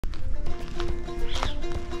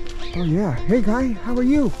Oh yeah. Hey guy, how are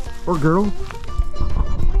you? Or girl?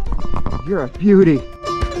 You're a beauty.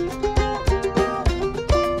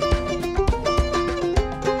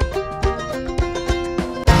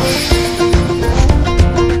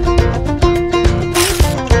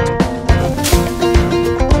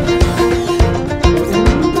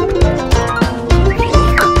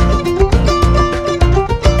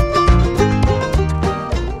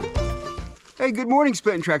 Hey, good morning,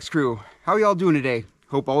 SplittinTracks crew. How y'all doing today?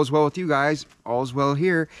 Hope all is well with you guys. All is well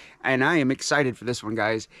here, and I am excited for this one,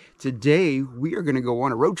 guys. Today, we are gonna go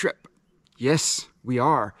on a road trip. Yes, we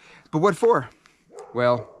are. But what for?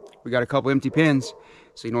 Well, we got a couple empty pens,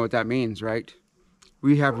 so you know what that means, right?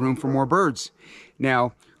 We have room for more birds.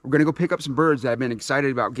 Now, we're gonna go pick up some birds that I've been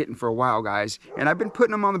excited about getting for a while, guys. And I've been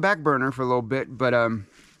putting them on the back burner for a little bit, but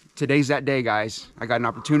today's that day, guys. I got an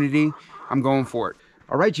opportunity, I'm going for it.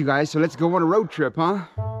 All right, you guys, so let's go on a road trip, huh?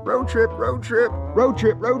 Road trip, road trip, road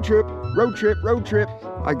trip, road trip, road trip, road trip.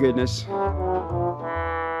 My goodness.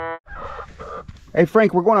 Hey,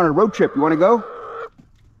 Frank, we're going on a road trip. You want to go?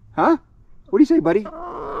 Huh? What do you say, buddy?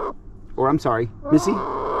 Or, I'm sorry, Missy?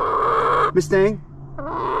 Miss Stang?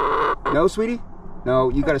 No, sweetie? No,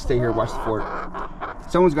 you got to stay here and watch the fort.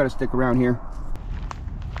 Someone's got to stick around here.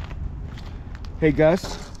 Hey,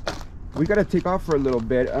 Gus, we got to take off for a little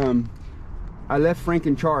bit. I left Frank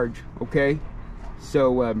in charge, okay?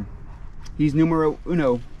 So, he's numero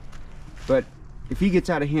uno. But if he gets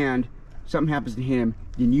out of hand, something happens to him,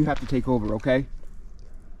 then you have to take over, okay?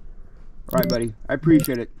 All right, buddy. I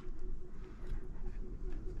appreciate it.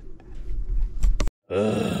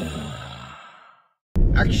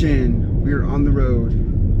 Action! We're on the road.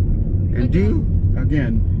 And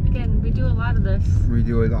again, we do a lot of this. We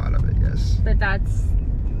do a lot of it, yes. But that's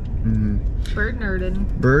bird nerding.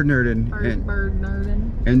 Bird nerding. Bird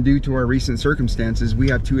nerding. And due to our recent circumstances, we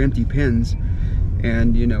have 2 empty pens.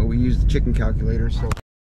 And, you know, we use the chicken calculator, so.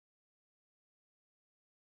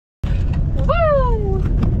 Woo!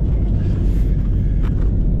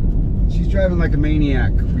 She's driving like a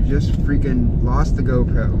maniac. We just freaking lost the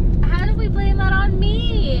GoPro. How did we blame that on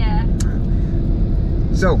me?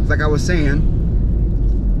 So, like I was saying,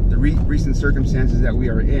 the recent circumstances that we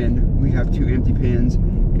are in, we have 2 empty pens,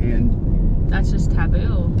 and that's just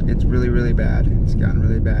taboo. It's really, really bad. It's gotten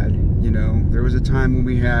really bad. You know, there was a time when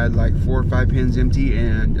we had like 4 or 5 pens empty,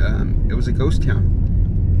 and it was a ghost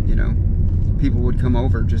town. You know, people would come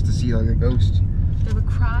over just to see like a ghost. They would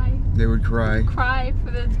cry. They would cry. They would cry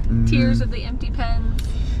for the tears of the empty pens.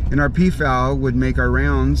 And our peafowl would make our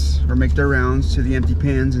rounds, or make their rounds to the empty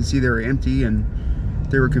pens and see they were empty, and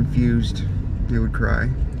they were confused. They would cry.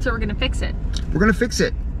 So we're gonna fix it. We're gonna fix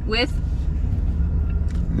it. With?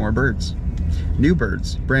 More birds. New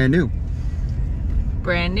birds. Brand new.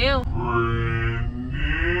 Brand new.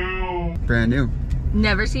 Brand new.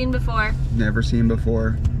 Never seen before. Never seen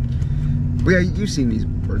before. Well, yeah, you've seen these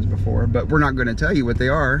birds before, but we're not gonna tell you what they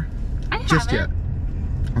are. Just yet.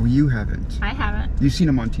 Oh, you haven't? I haven't. You've seen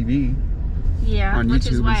them on TV. Yeah, on which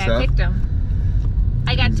YouTube is why and stuff. I picked them.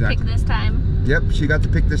 I got to pick this time. Yep, she got to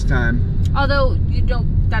pick this time. Although, you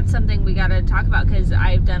don't, that's something we gotta talk about, because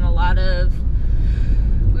I've done a lot of,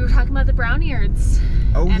 we were talking about the brown-eareds.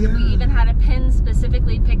 Oh, and yeah. we even had a pin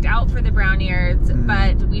specifically picked out for the brown-eareds,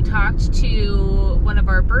 but we talked to one of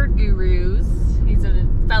our bird gurus. He's a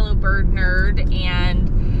fellow bird nerd,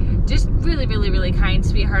 and just really, really, really kind,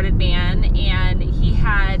 sweethearted man. And he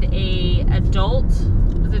had a adult,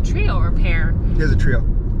 was it a trio or pair? He has a trio.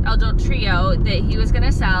 Adult trio that he was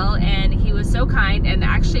gonna sell, and he was so kind and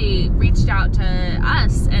actually reached out to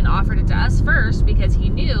us and offered it to us first, because he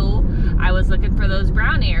knew I was looking for those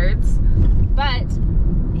brown-eareds. But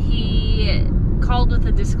he called with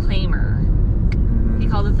a disclaimer. He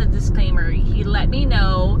called with a disclaimer. He let me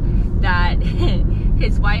know that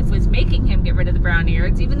his wife was making him get rid of the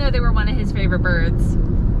brown-eareds, even though they were one of his favorite birds,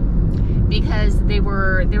 because they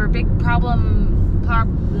were big problems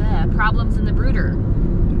in the brooder.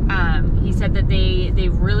 He said that they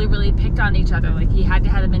really, really picked on each other. Like, he had to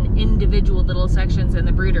have them in individual little sections in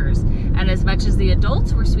the brooders. And as much as the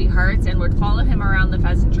adults were sweethearts and would follow him around the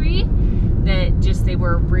pheasantry, that just, they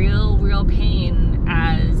were real pain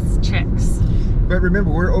as chicks. But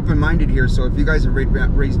remember, we're open-minded here, so if you guys have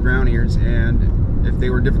raised brown-eareds and if they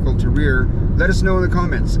were difficult to rear, let us know in the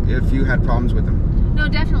comments if you had problems with them. No,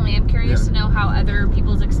 definitely. I'm curious to know how other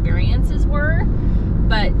people's experiences were.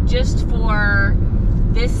 But just for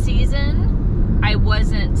this season, I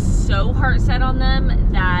wasn't so heart set on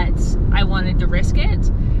them that I wanted to risk it.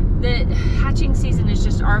 The hatching season is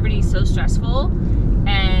just already so stressful,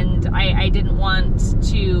 and I didn't want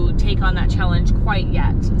to take on that challenge quite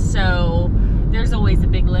yet. So there's always a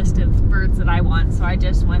big list of birds that I want, so I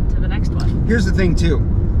just went to the next one. Here's the thing too.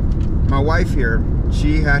 My wife here,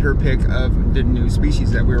 she had her pick of the new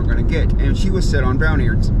species that we were going to get, and she was set on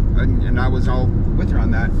brown-eared, and I was all with her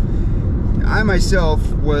on that. I myself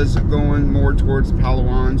was going more towards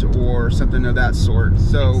Palawans or something of that sort.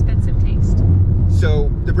 So expensive taste.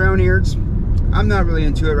 So the brown-eareds, I'm not really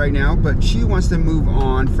into it right now, but she wants to move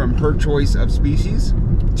on from her choice of species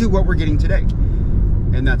to what we're getting today,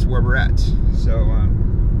 and that's where we're at. So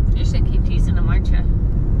you're just gonna keep teasing them, aren't you?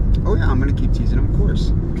 Oh yeah, I'm gonna keep teasing them, of course.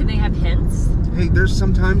 Can they have hints? Hey, there's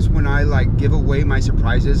sometimes when I like give away my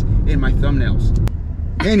surprises in my thumbnails.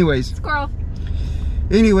 Anyways. Squirrel.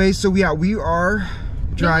 Anyways, so yeah, we are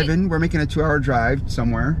driving. We're making a 2-hour drive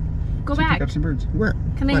somewhere. Go back. Pick up some birds. Where?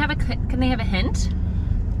 Can they have a hint?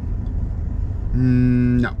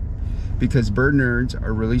 No, because bird nerds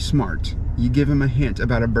are really smart. You give them a hint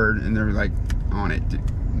about a bird and they're like on it,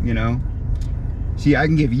 you know? See, I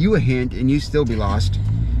can give you a hint and you still be lost,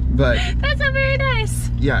 but... That's not very nice.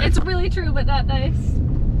 Yeah. It's really true, but not nice.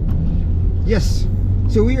 Yes.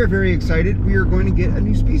 So we are very excited. We are going to get a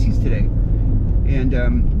new species today. And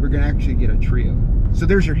we're going to actually get a trio. So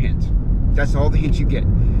there's your hint. That's all the hints you get.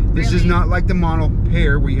 This Really? is not like the mono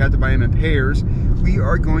pair where you have to buy them in pairs. We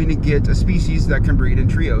are going to get a species that can breed in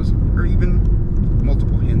trios, or even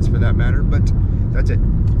multiple hens for that matter, but that's it.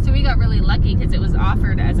 So we got really lucky because it was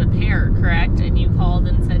offered as a pair, correct? And you called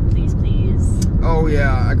and said, please, please. Oh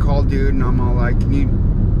yeah, I called dude and I'm all like, can you,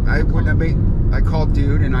 I called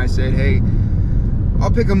dude and I said, hey,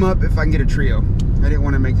 I'll pick them up if I can get a trio. I didn't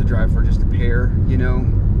want to make the drive for just a pair, you know.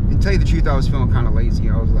 And tell you the truth, I was feeling kind of lazy.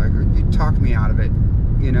 I was like, you talked me out of it,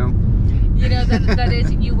 you know. You know, that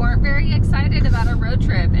is, you weren't very excited about a road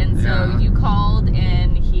trip, and so Yeah. you called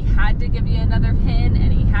and he had to give you another pin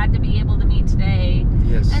and he had to be able to meet today.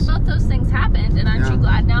 Yes. And both those things happened, and aren't Yeah. you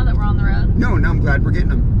glad now that we're on the road? No, I'm glad we're getting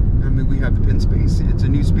them. I mean, we have the pin space. It's a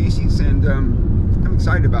new species, and I'm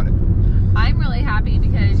excited about it. I'm really happy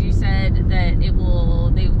because you said that they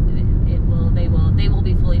will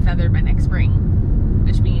be fully feathered by next spring,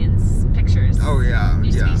 which means pictures. Oh yeah, New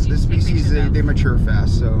yeah. species The to take species pictures of. they mature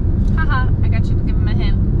fast, so Haha, I got you to give him a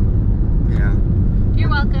hint. yeah. You're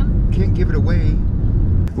welcome. Can't give it away.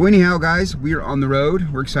 Well, anyhow, guys, we are on the road.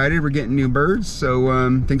 We're excited. We're getting new birds. So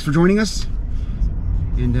thanks for joining us,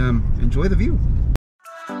 and enjoy the view.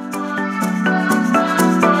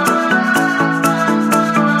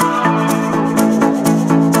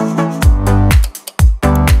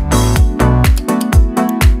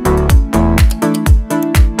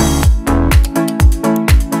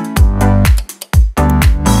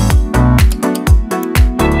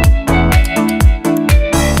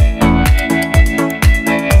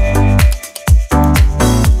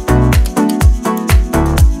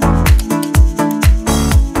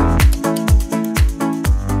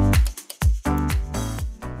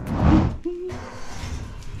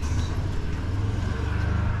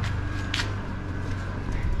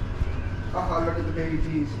 Oh, look at the baby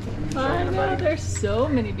peas. I know, there's so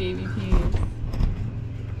many baby peas.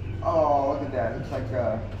 Oh, look at that. It's like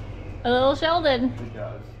A little Sheldon. it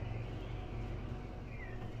does.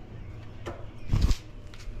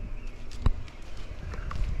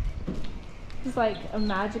 It's like a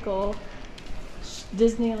magical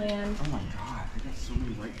Disneyland. Oh my god, I got so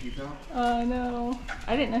many white peas out. Oh no.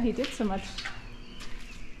 I didn't know he did so much.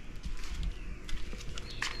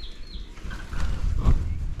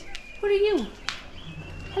 What are you?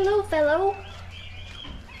 Hello, fellow.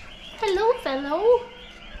 Hello, fellow.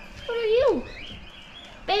 What are you?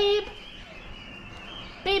 Babe.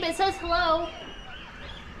 Babe, it says hello.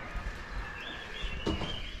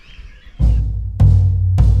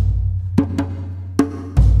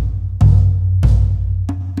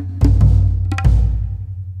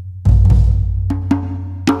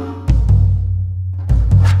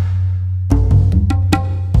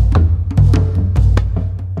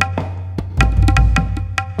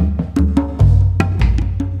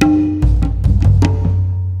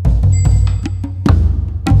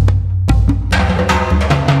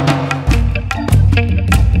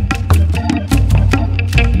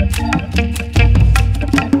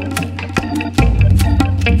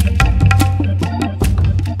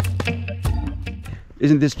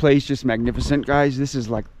 Isn't this place just magnificent, guys? This is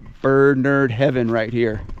like bird nerd heaven right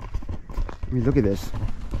here. I mean, look at this.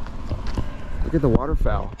 Look at the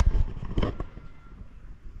waterfowl.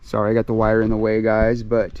 Sorry, I got the wire in the way, guys,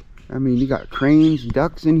 but I mean, you got cranes,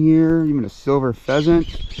 ducks in here, even a silver pheasant.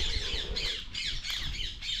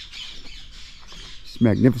 It's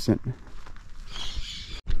magnificent.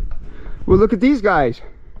 Well, look at these guys.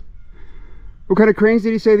 What kind of cranes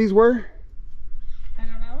did he say these were? I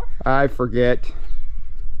don't know. I forget.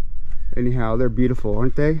 Anyhow, they're beautiful,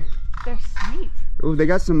 aren't they? They're sweet. Oh, they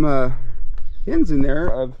got some hens in there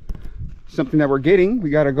of something that we're getting. We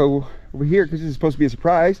gotta go over here because this is supposed to be a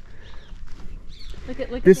surprise.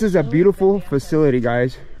 Look this is a beautiful facility,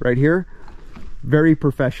 guys, right here. Very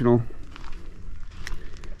professional.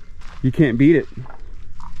 You can't beat it.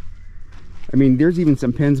 I mean, there's even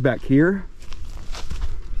some pens back here.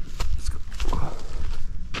 Let's go.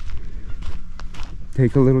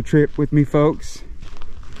 Take a little trip with me, folks.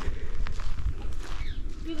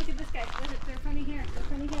 You look at this guy. They're funny here. They're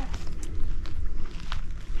funny here.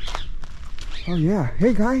 Oh yeah.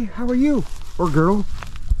 Hey guy, how are you? Or girl?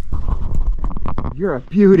 You're a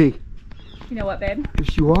beauty. You know what, babe?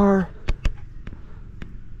 Yes, you are.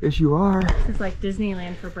 Yes, you are. This is like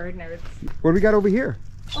Disneyland for bird nerds. What do we got over here?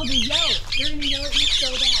 Oh, they yell. They're gonna yell at you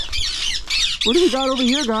so bad. What do we got over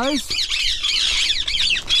here, guys?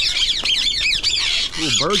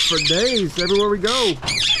 Ooh, birds for days everywhere we go.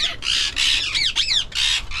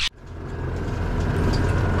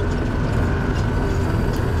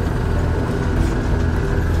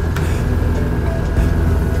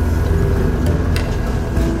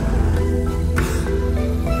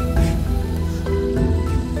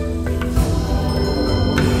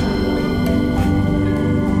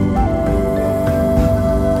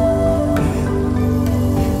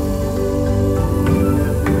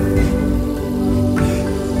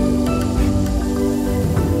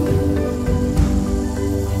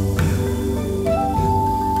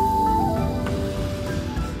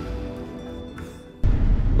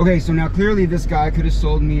 Okay, so now clearly this guy could have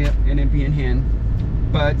sold me an Impian hen,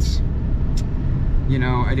 but you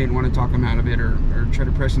know, I didn't want to talk him out of it or try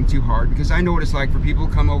to press him too hard, because I know what it's like for people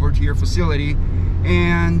to come over to your facility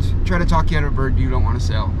and try to talk you out of a bird you don't want to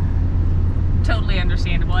sell. Totally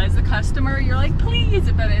understandable. As a customer, you're like,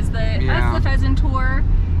 please, but as the pheasant tour,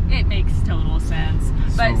 it makes total sense.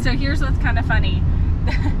 But so here's what's kind of funny.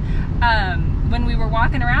 When we were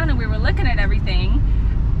walking around and we were looking at everything,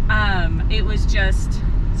 it was just,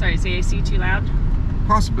 sorry, is the AC too loud?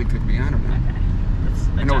 Possibly could be, I don't know. Okay, let's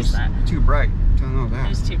adjust I know it's that. too bright. Don't know that.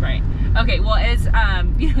 It's too bright. Okay, well, as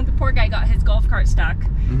you know, the poor guy got his golf cart stuck,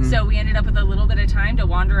 so we ended up with a little bit of time to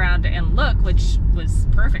wander around and look, which was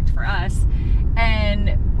perfect for us.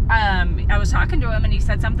 And I was talking to him, and he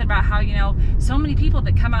said something about how, you know, so many people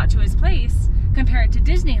that come out to his place compare it to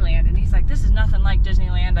Disneyland, and he's like, this is nothing like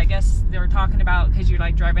Disneyland. I guess they were talking about because you're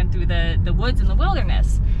like driving through the woods and the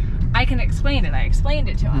wilderness. I can explain it. I explained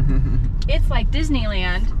it to him. It's like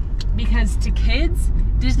Disneyland because to kids,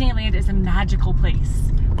 Disneyland is a magical place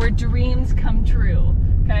where dreams come true,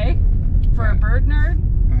 okay? For a bird nerd,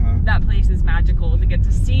 that place is magical to get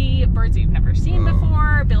to see birds that you've never seen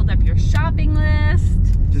before, build up your shopping list.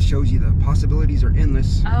 Just shows you the possibilities are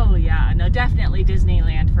endless. Oh yeah, no, definitely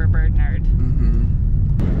Disneyland for a bird nerd.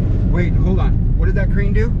 Wait, hold on. What did that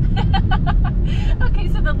crane do? Okay,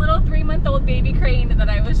 so the little 3-month-old baby crane that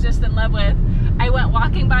I was just in love with, I went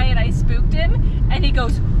walking by and I spooked him, and he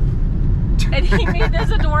goes, and he made this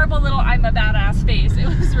adorable little I'm a badass face. It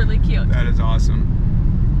was really cute. That is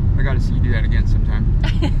awesome. I gotta see you do that again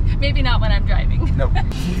sometime. Maybe not when I'm driving. Nope.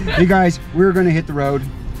 Hey guys, we're gonna hit the road.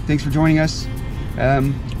 Thanks for joining us.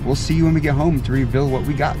 We'll see you when we get home to reveal what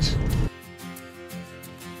we got.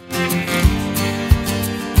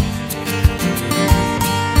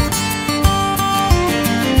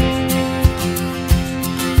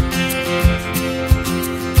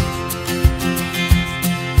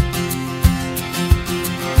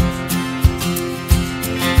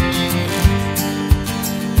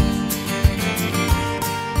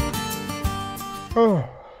 Oh,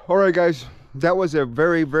 all right guys, that was a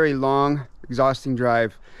very, very long, exhausting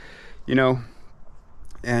drive, you know,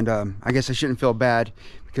 and I guess I shouldn't feel bad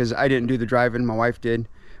because I didn't do the driving, my wife did,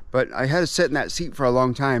 but I had to sit in that seat for a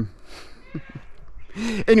long time.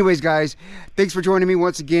 Anyways guys, thanks for joining me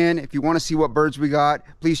once again. If you want to see what birds we got,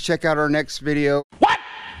 please check out our next video. What?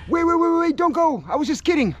 Wait, don't go. I was just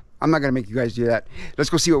kidding. I'm not gonna make you guys do that. Let's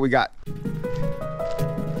go see what we got.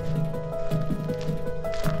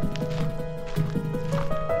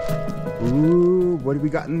 Ooh, what have we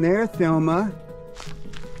got in there, Thelma?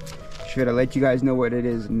 Should I let you guys know what it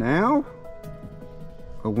is now?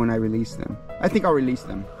 Or when I release them? I think I'll release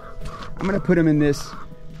them. I'm gonna put them in this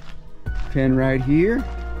pen right here.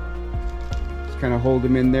 Just kind of hold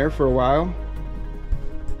them in there for a while.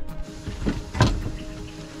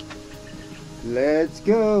 Let's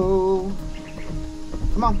go.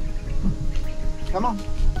 Come on. Come on.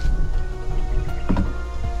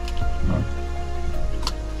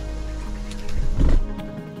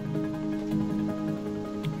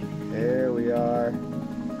 There we are.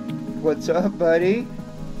 What's up, buddy?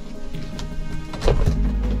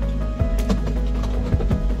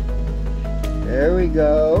 we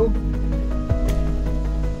go.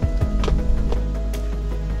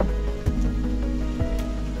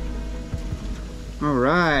 All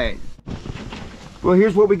right. Well,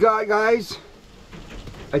 here's what we got, guys.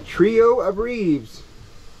 A trio of reeves.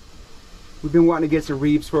 We've been wanting to get some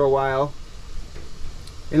reeves for a while.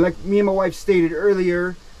 And like me and my wife stated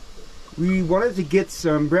earlier, we wanted to get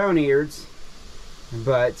some brown-eareds,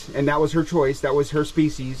 and that was her choice. That was her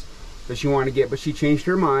species that she wanted to get, but she changed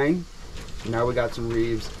her mind. Now we got some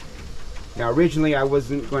reeves. Now originally I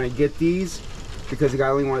wasn't going to get these because the guy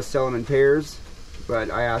only wanted to sell them in pairs, but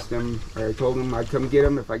I asked him, or I told him I'd come get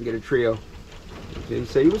them if I can get a trio. He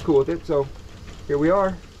said he was cool with it, so here we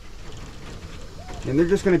are. And they're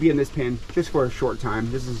just going to be in this pen just for a short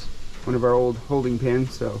time. This is one of our old holding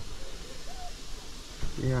pens, so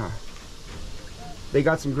yeah. They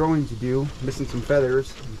got some growing to do, missing some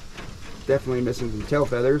feathers. Definitely missing some tail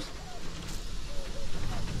feathers.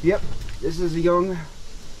 Yep, this is a young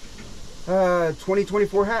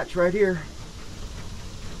 2024 hatch right here.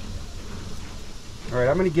 Alright,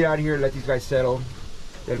 I'm going to get out of here and let these guys settle.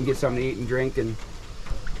 Let them get something to eat and drink and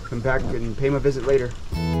come back and pay my visit later.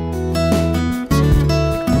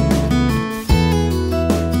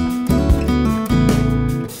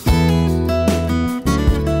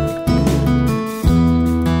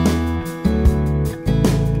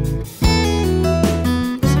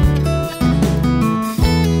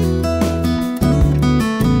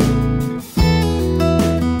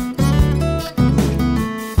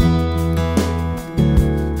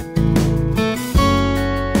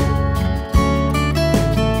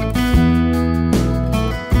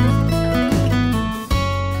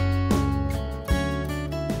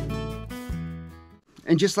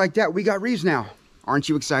 And just like that, we got reeves now. Aren't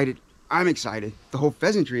you excited? I'm excited. The whole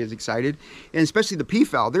pheasantry is excited, and especially the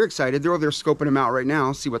peafowl. They're excited. They're over there scoping them out right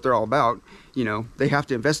now, see what they're all about. You know, they have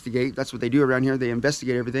to investigate. That's what they do around here. They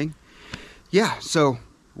investigate everything. Yeah, so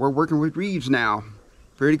we're working with reeves now.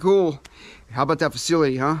 Pretty cool. How about that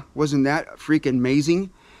facility, huh? Wasn't that freaking amazing?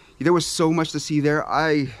 There was so much to see there.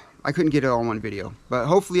 I couldn't get it all in one video, but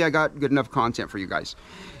hopefully I got good enough content for you guys.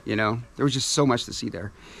 You know, there was just so much to see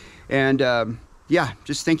there. And yeah,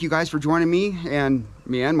 just thank you guys for joining me and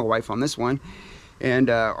my wife on this one, and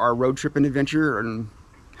our road trip and adventure, and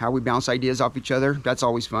how we bounce ideas off each other. That's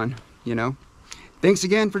always fun, you know. Thanks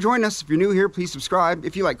again for joining us. If you're new here, please subscribe.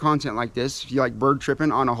 If you like content like this, if you like bird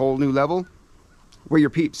tripping on a whole new level, we're your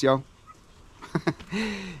peeps, yo.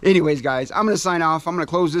 Anyways, guys, I'm gonna sign off. I'm gonna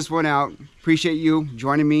close this one out. Appreciate you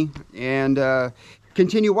joining me, and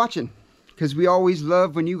continue watching, because we always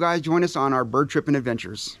love when you guys join us on our bird tripping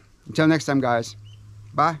adventures. Until next time, guys.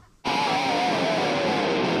 Bye.